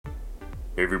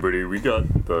Hey everybody, we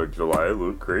got the July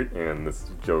Loot Crate, and this is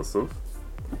Joseph.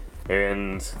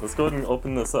 And let's go ahead and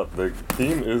open this up. The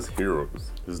theme is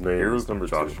Heroes. His name Heroes is number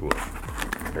Joshua.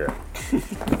 2. Yeah.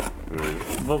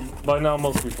 But by now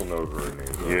most people know her name.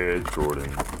 Right? Yeah,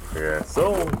 Jordan. Yeah.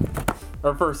 So,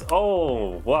 our first.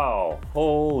 Oh, wow.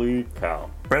 Holy cow.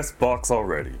 Best box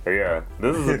already. Yeah.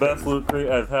 This is the best Loot Crate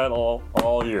I've had all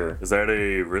year. Is that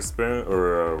a wristband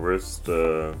or a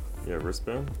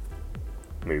wristband?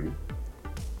 Maybe.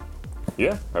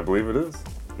 Yeah, I believe it is.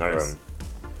 Nice.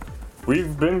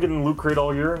 We've been getting Loot Crate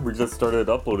all year. We just started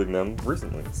uploading them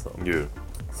recently, so. Yeah.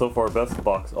 So far, best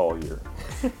box all year.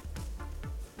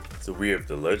 So we have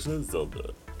The Legend of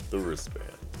Zelda, the wristband.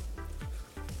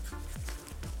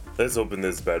 Let's open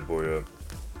this bad boy up.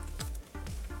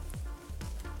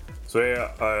 So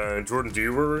yeah, Jordan, do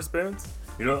you wear wristbands?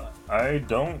 You know, I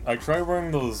don't. I try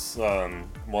wearing those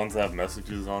ones that have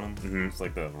messages on them. Mm-hmm. It's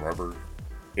like the rubber.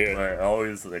 Yeah. I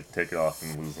always like take it off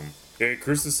and lose them. Yeah,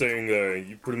 Chris is saying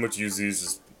you pretty much use these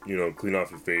just, clean off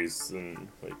your face and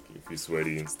like if you're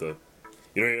sweaty and stuff.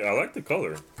 You know, I like the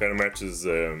color. Kind of matches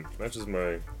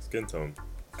my skin tone.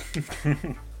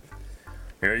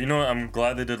 Yeah, you know what? I'm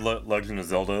glad they did Legend of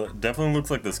Zelda. It definitely looks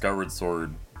like the Skyward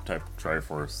Sword type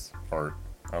Triforce art.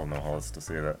 I don't know how else to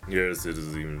say that. Yes, it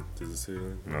does it say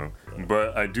that? No.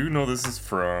 But I do know this is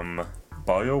from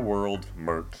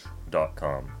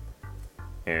bioworldmerch.com.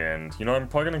 And, I'm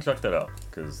probably going to check that out,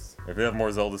 because if they have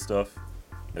more Zelda stuff,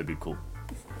 that'd be cool.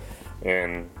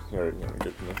 And, alright, let me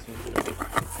get the next one.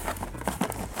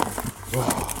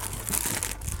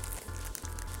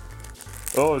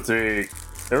 Oh, it's a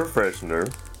air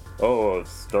freshener. Oh,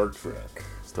 Star Trek.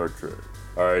 Star Trek.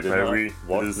 Alright, did we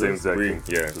watch did the same this? exact We- thing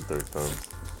yeah. the third time.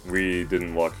 We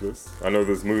didn't watch this. I know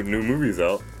this new movie's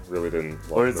out. Really didn't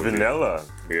watch Oh, it's the movie. vanilla.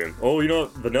 Yeah. Oh, you know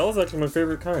what? Vanilla's actually my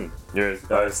favorite kind. Yeah,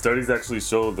 studies actually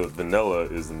show that vanilla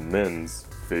is men's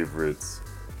favorite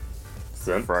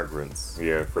Scent? fragrance.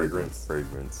 Yeah, fragrance.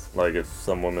 Fragrance. Like if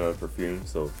some women have perfume,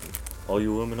 so all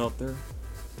you women out there,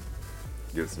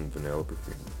 Get some vanilla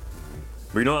perfume.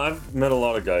 but I've met a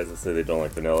lot of guys that say they don't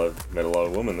like vanilla. I've met a lot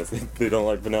of women that say they don't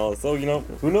like vanilla. So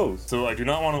who knows? So I do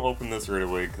not want to open this right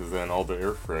away because then all the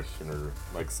air freshener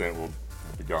scent will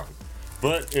be gone.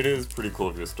 But it is pretty cool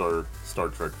if you're a Star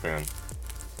Trek fan.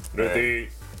 But they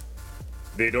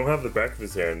don't have the back of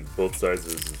his hand. Both sides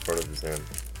is in front of his hand.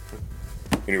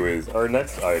 Anyways, our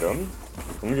next item.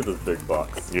 Let me get this big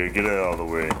box. Yeah, get it out of the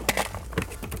way.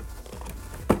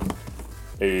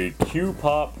 A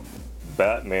Q-Pop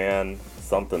Batman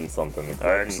something.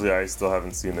 I still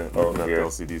haven't seen it Oh, on that yeah.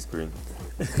 LCD screen.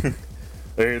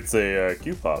 It's a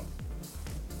Q-Pop.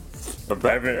 I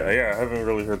haven't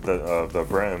really heard the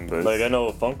brand, but Like I know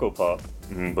a Funko Pop,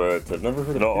 but I've never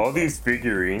heard of. all Q-Pop. these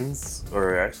figurines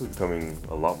are actually becoming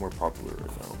a lot more popular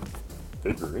right now.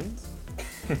 Figurines?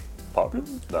 Popular?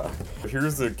 Nah.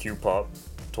 Here's the Q-Pop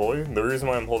toy. The reason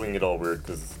why I'm holding it all weird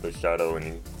because the shadow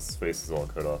and his face is all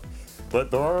cut off.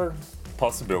 But there are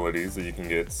possibilities that you can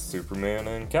get Superman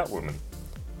and Catwoman.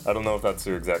 I don't know if that's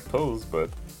their exact pose, but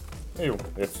hey,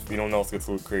 if anyone else gets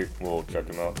Loot Crate, we'll check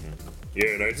him out.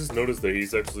 Yeah, and I just noticed that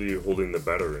he's actually holding the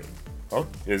batarang. Oh,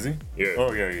 is he? Yeah.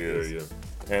 Oh yeah, he is. Yeah.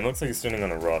 And it looks like he's standing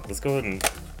on a rock. Let's go ahead and.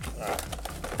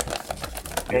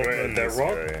 And this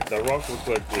guy. that rock looked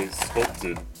like they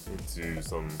sculpted into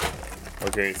some.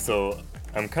 Okay, so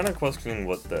I'm kind of questioning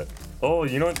what that. Oh,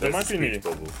 you know what? That might be speech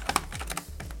bubble.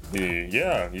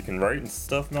 yeah, you can write and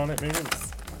stuff on it. Maybe I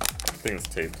think it's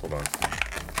taped. Hold on.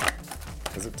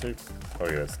 Is it taped? Oh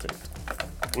yeah, it's taped.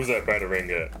 Where's that batarang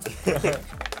at?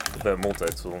 That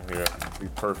multi-tool, yeah, be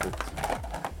perfect.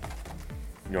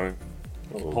 You know,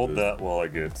 hold good. that while I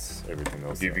get everything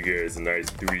else. Give you guys a nice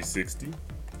 360.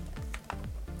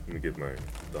 Let me get my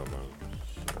thumb out.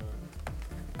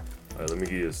 Alright, let me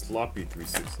get you a sloppy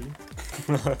 360.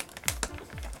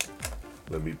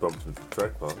 Let me bump into the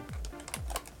tripod.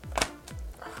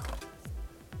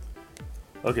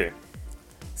 Okay,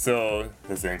 so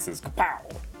this thing says kapow,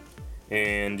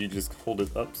 and you just hold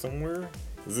it up somewhere.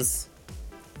 Is this?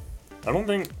 I don't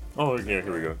think. Oh yeah,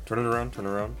 here we go. Turn it around.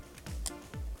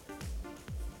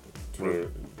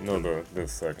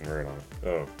 This second right on it.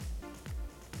 Oh.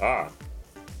 Ah.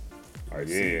 Or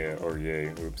yeah, or yay.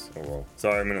 Oops. Oh well.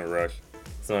 Sorry, I'm in a rush.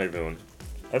 It's not even.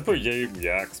 I put yay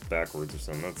yaks backwards or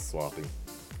something. That's sloppy.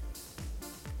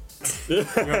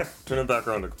 Turn it back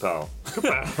around to kapow.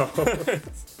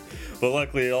 But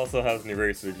luckily, it also has an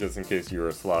eraser just in case you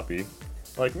were sloppy,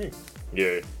 like me.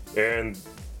 Yeah, and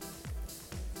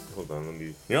hold on, let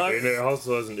me. And it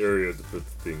also has an area to put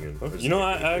the thing in.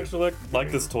 I actually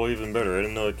like this toy even better. I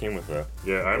didn't know it came with that.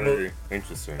 Yeah, Very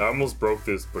interesting. I almost broke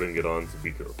this putting it on, to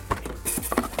be careful.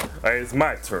 Alright, it's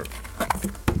my turn.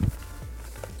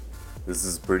 This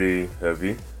is pretty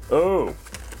heavy. Oh!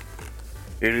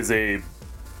 It is a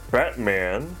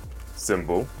Batman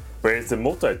symbol, but it's a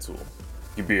multi-tool.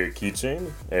 It could be a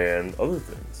keychain and other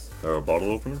things. Or a bottle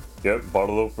opener? Yep,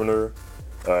 bottle opener.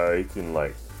 You can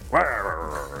like...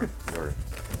 or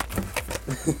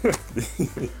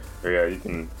yeah, you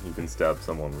can stab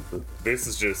someone with it. This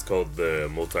is just called the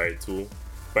multi-tool.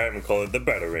 Batman call it the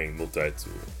Batarang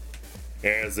multi-tool.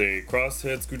 It has a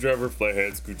crosshead screwdriver,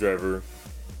 flathead screwdriver,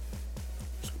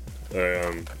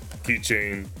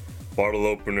 keychain, bottle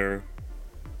opener.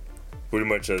 Pretty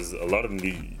much has a lot of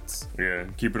needs. Yeah,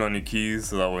 keep it on your keys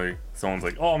so that way someone's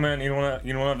like, oh man, you don't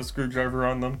have a screwdriver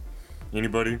on them?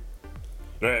 Anybody?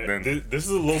 Right, Then, this is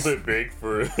a little bit big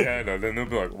for... yeah, no, then they'll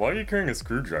be like, why are you carrying a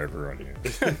screwdriver on you?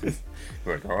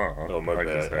 Like, oh my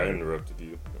bad, I interrupted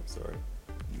you. I'm sorry.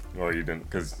 Well, you didn't,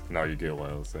 because now you get what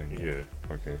I was saying. Yeah.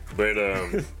 Okay. But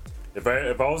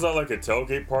if I was at like a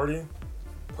tailgate party,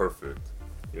 perfect.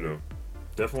 You know,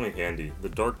 definitely handy. The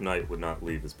Dark Knight would not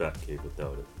leave his Batcave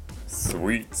without it.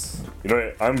 Sweet. You know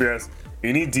what? I'm gonna ask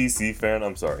any DC fan.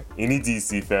 Any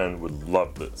DC fan would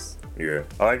love this. Yeah.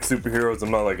 I like superheroes.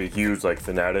 I'm not like a huge like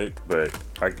fanatic, but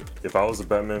if I was a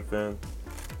Batman fan,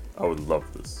 I would love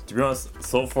this. To be honest,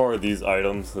 so far these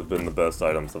items have been the best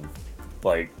items of,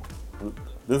 like,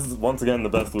 this is once again the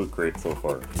best loot crate so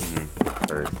far.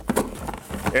 Mm-hmm.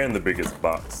 Right. And the biggest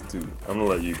box too. I'm gonna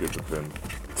let you get the pin.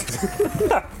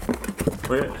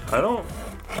 Wait, I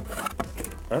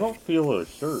don't feel a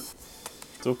shirt.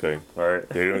 It's okay. All right.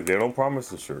 They don't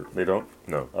promise a shirt. They don't?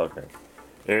 No. Okay.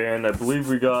 And I believe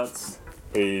we got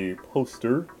a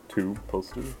poster, 2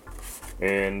 poster.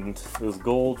 And it was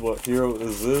gold. What hero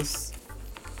is this?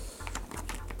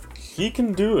 He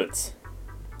can do it.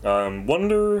 It's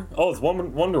Wonder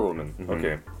Woman. Mm-hmm.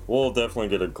 Okay. We'll definitely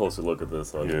get a closer look at this.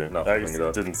 So Yeah. not I pulling it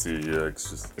up. didn't see. Yeah.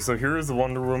 It's just. So here is the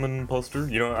Wonder Woman poster.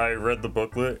 You know, I read the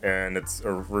booklet and it's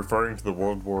referring to the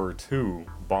World War II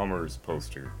bombers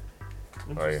poster.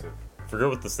 I forget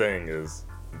what the saying is,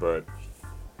 but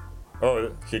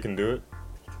he can do it.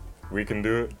 We can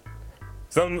do it.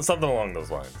 Something along those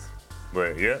lines.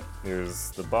 But yeah,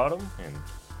 here's the bottom, and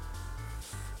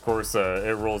of course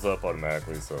it rolls up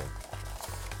automatically. So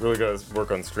really gotta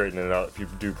work on straightening it out if you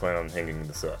do plan on hanging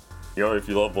this up. You know, if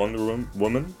you love Wonder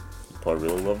Woman, you probably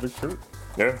really love the shirt.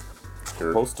 Yeah.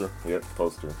 Shirt. Poster. Yep,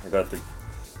 poster. I got the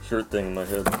shirt thing in my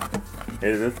head.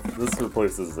 Hey, this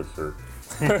replaces the shirt.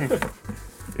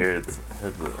 It's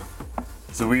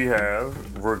so we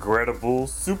have Regrettable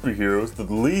Superheroes, the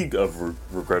League of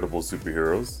Regrettable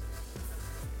Superheroes,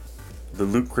 the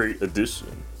Loot Crate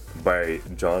Edition by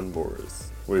John Morris.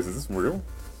 Wait, is this real?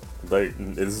 Like,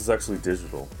 this is actually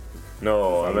digital.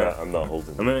 No, I'm not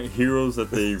holding I meant heroes that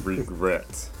they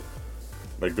regret.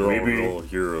 Like they're all real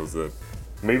heroes that.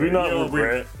 Maybe not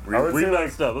regret. We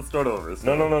messed up. Let's start over.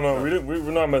 No.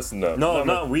 We're not messing up. No,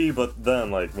 not we, but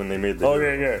then like when they made the. Oh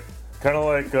yeah. Kind of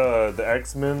like the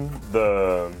X-Men,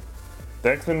 the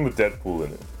X-Men with Deadpool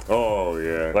in it. Oh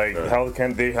yeah. Like how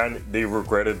can they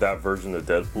regretted that version of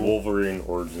Deadpool? Wolverine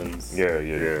Origins.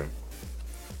 Yeah.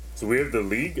 So we have the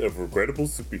League of Regrettable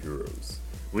Superheroes.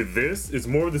 With this, it's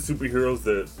more of the superheroes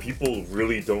that people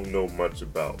really don't know much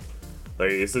about.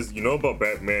 Like it says, you know about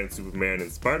Batman, Superman,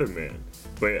 and Spider-Man,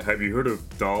 but have you heard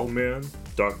of Doll Man,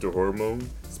 Dr. Hormone,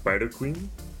 Spider Queen?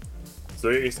 So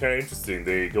it's kind of interesting.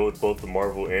 They go with both the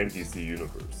Marvel and DC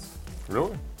universe.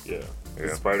 Really? Yeah.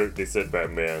 Yeah. They said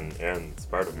Batman and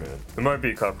Spider-Man. There might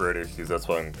be copyright issues. That's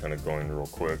why I'm kind of going real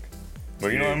quick.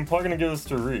 But you know, I'm probably gonna give this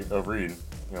to a read.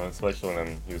 You know, especially when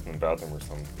I'm using the bathroom or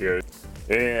something. Yeah.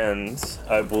 And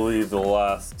I believe the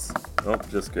last. Oh,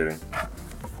 just kidding.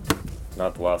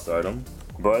 Not the last item.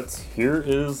 But here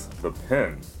is the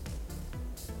pen.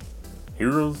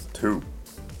 Heroes 2.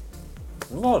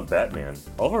 There's a lot of Batman.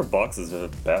 All of our boxes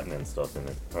have Batman stuff in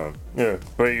it. Yeah,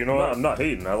 but you know what? I'm not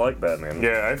hating. I like Batman.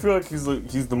 Yeah, I feel like he's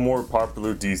the more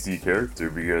popular DC character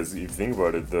because if you think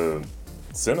about it, the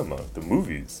cinema, the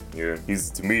movies. Yeah.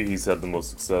 To me, he's had the most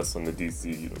success on the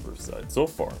DC universe side so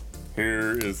far.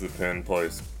 Here is the pen. Probably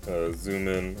zoom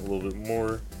in a little bit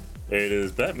more. It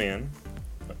is Batman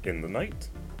in the night,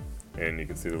 and you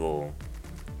can see the little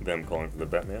them calling for the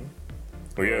Batman.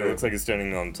 Well, yeah, it looks like he's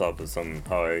standing on top of some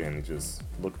high and he's just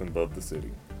looking above the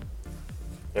city.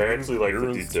 I actually like the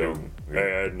Heroes detail. 2. I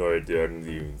had no idea. I didn't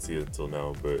even see it until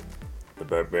now, but the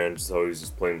Batman just always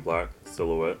just plain black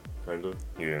silhouette, kind of.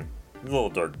 Yeah. It's a little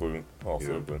dark blue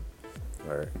also, Yeah. but...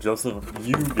 Alright, Joseph,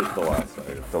 you get the last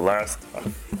item. The last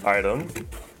item.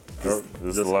 This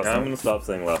is the last I'm item. gonna stop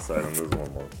saying last item, there's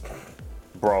one more.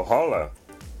 Brawlhalla.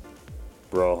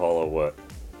 Brawlhalla what?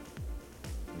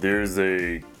 There's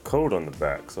a code on the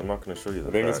back, so I'm not gonna show you the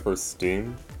I think back. it's for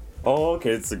Steam. Oh,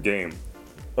 okay, it's a game.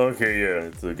 Okay, yeah,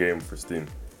 it's a game for Steam.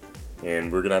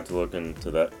 And we're gonna have to look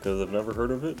into that because I've never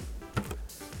heard of it.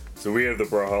 So we have the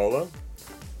Brawlhalla.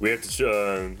 We have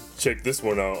to check this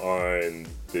one out on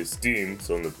the Steam,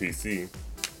 so on the PC.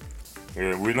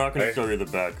 Yeah, we're not gonna show you the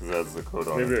back because that's the code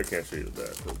on Maybe it. I can't show you the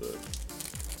back. Hold up.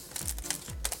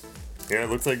 Yeah, it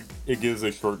looks like it gives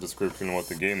a short description of what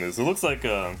the game is. It looks like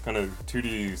a kind of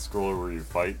 2D scroller where you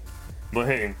fight. But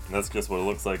hey, that's just what it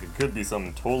looks like. It could be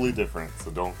something totally different,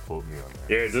 so don't quote me on that.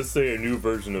 Yeah, it does say a new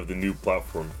version of the new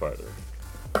platform fighter.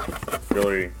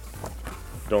 Really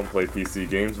don't play PC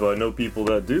games, but I know people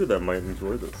that do that might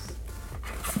enjoy this.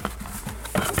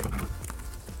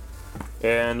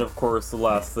 And of course, the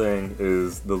last thing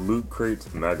is the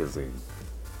Lootcrate magazine.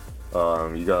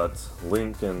 You got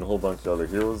Link and a whole bunch of other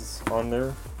heroes on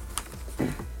there.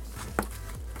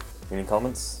 Any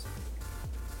comments?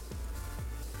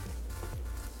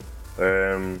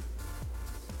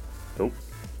 Nope.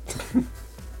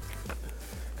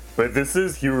 But this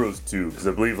is Heroes 2, because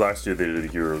I believe last year they did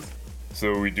Heroes.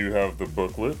 So we do have the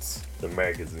booklets. The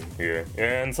magazine. Yeah.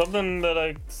 And something that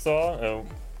I saw,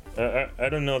 I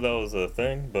didn't know that was a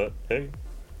thing, but hey.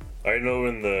 I know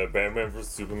in the Batman vs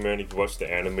Superman, you can watch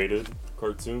the animated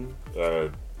cartoon.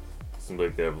 Seems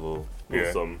like they have a little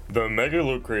something. The Mega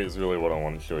Loot Crate is really what I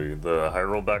want to show you. The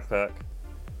Hyrule backpack.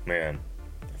 Man,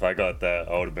 if I got that,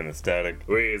 I would have been ecstatic.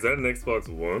 Wait, is that an Xbox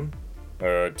One?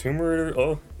 Tomb Raider.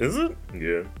 Oh, is it?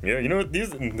 Yeah. Yeah, you know what?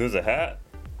 There's a hat.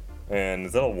 And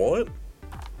is that a wallet?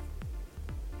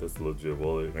 That's a legit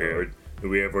wallet. Yeah.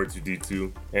 We have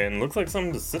R2D2. And looks like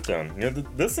something to sit down. You know,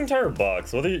 this entire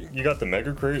box, whether you got the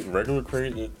Mega Crate, regular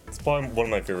crate, it's probably one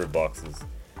of my favorite boxes.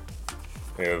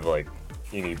 Of like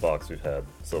any box we've had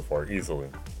so far, easily.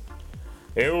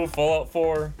 Ew, Fallout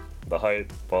 4, the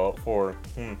hype, Fallout 4.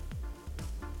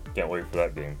 Can't wait for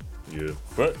that game. Yeah.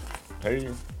 But hey,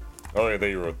 oh yeah,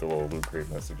 they wrote the little Loot Crate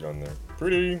message on there.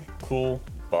 Pretty cool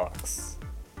box.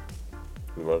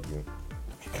 We love you.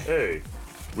 Hey,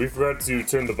 we forgot to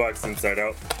turn the box inside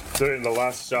out. So in the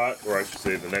last shot, or I should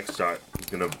say the next shot, is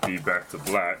gonna be back to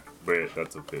black, but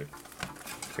that's okay.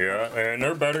 Yeah, and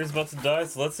our battery's about to die,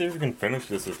 so let's see if we can finish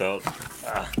this without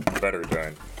battery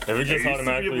dying. If it just I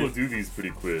automatically, used to be able to do these pretty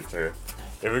quick.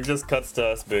 if it just cuts to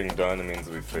us being done, it means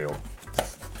we failed.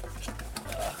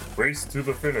 Race to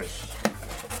the finish.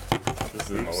 This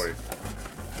is in my way.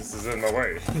 This is in my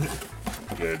way.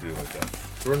 Yeah, do it like that.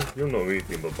 Jordan, you don't know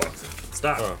anything about boxing.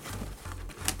 Stop.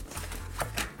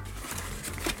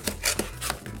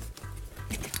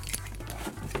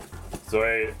 So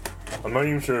I'm not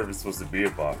even sure if it's supposed to be a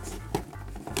box.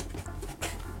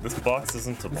 This box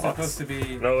isn't a It's box. supposed to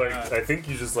be. No, like I think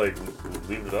you just like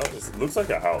leave it up. It looks like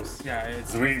a house. Yeah,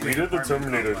 it's. So we supposed to be did an the apartment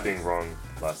Terminator complex. thing wrong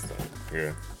last time.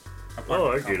 Yeah. Apartment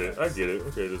Oh, I get it. I complex. get it.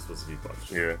 Okay, this is supposed to be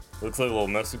box. Yeah, looks like a little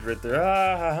message right there.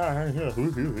 Yeah.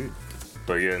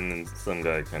 But yeah, and then some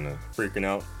guy kind of freaking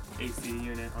out. AC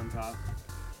unit on top.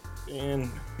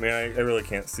 And man, I really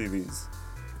can't see these.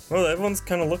 Well, everyone's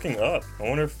kind of looking up. I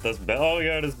wonder if that's Oh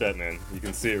yeah, it is Batman. You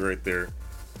can see it right there.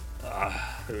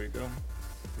 There we go.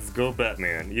 Let's go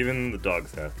Batman. Even the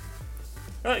dog's happy.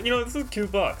 You know, this is a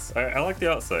cute box. I like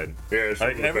the outside. Yeah,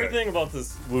 Like everything about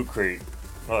this Loot Crate.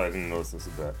 Oh, I didn't notice this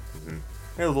was bat.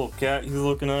 Hey, a little cat. He's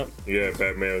looking up. Yeah,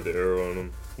 Batman with the arrow on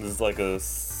him. This is like a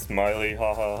smiley,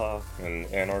 ha ha ha, an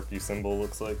anarchy symbol.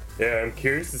 Looks like. Yeah, I'm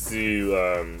curious to see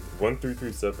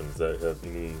 1337. Does that have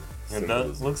any Yeah, that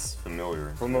symbolism? looks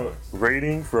familiar. From a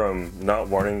rating from not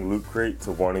wanting Loot Crate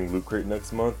to wanting Loot Crate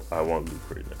next month, I want Loot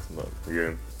Crate next month.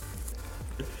 Again,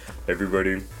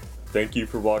 everybody, thank you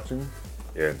for watching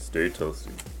and stay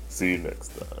toasty. See you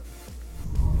next time.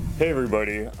 Hey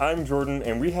everybody, I'm Jordan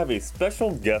and we have a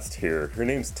special guest here. Her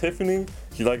name's Tiffany.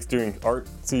 She likes doing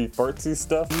artsy fartsy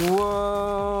stuff.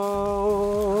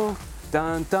 Whoa!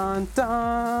 Dun dun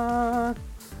dun!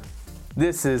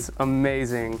 This is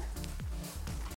amazing.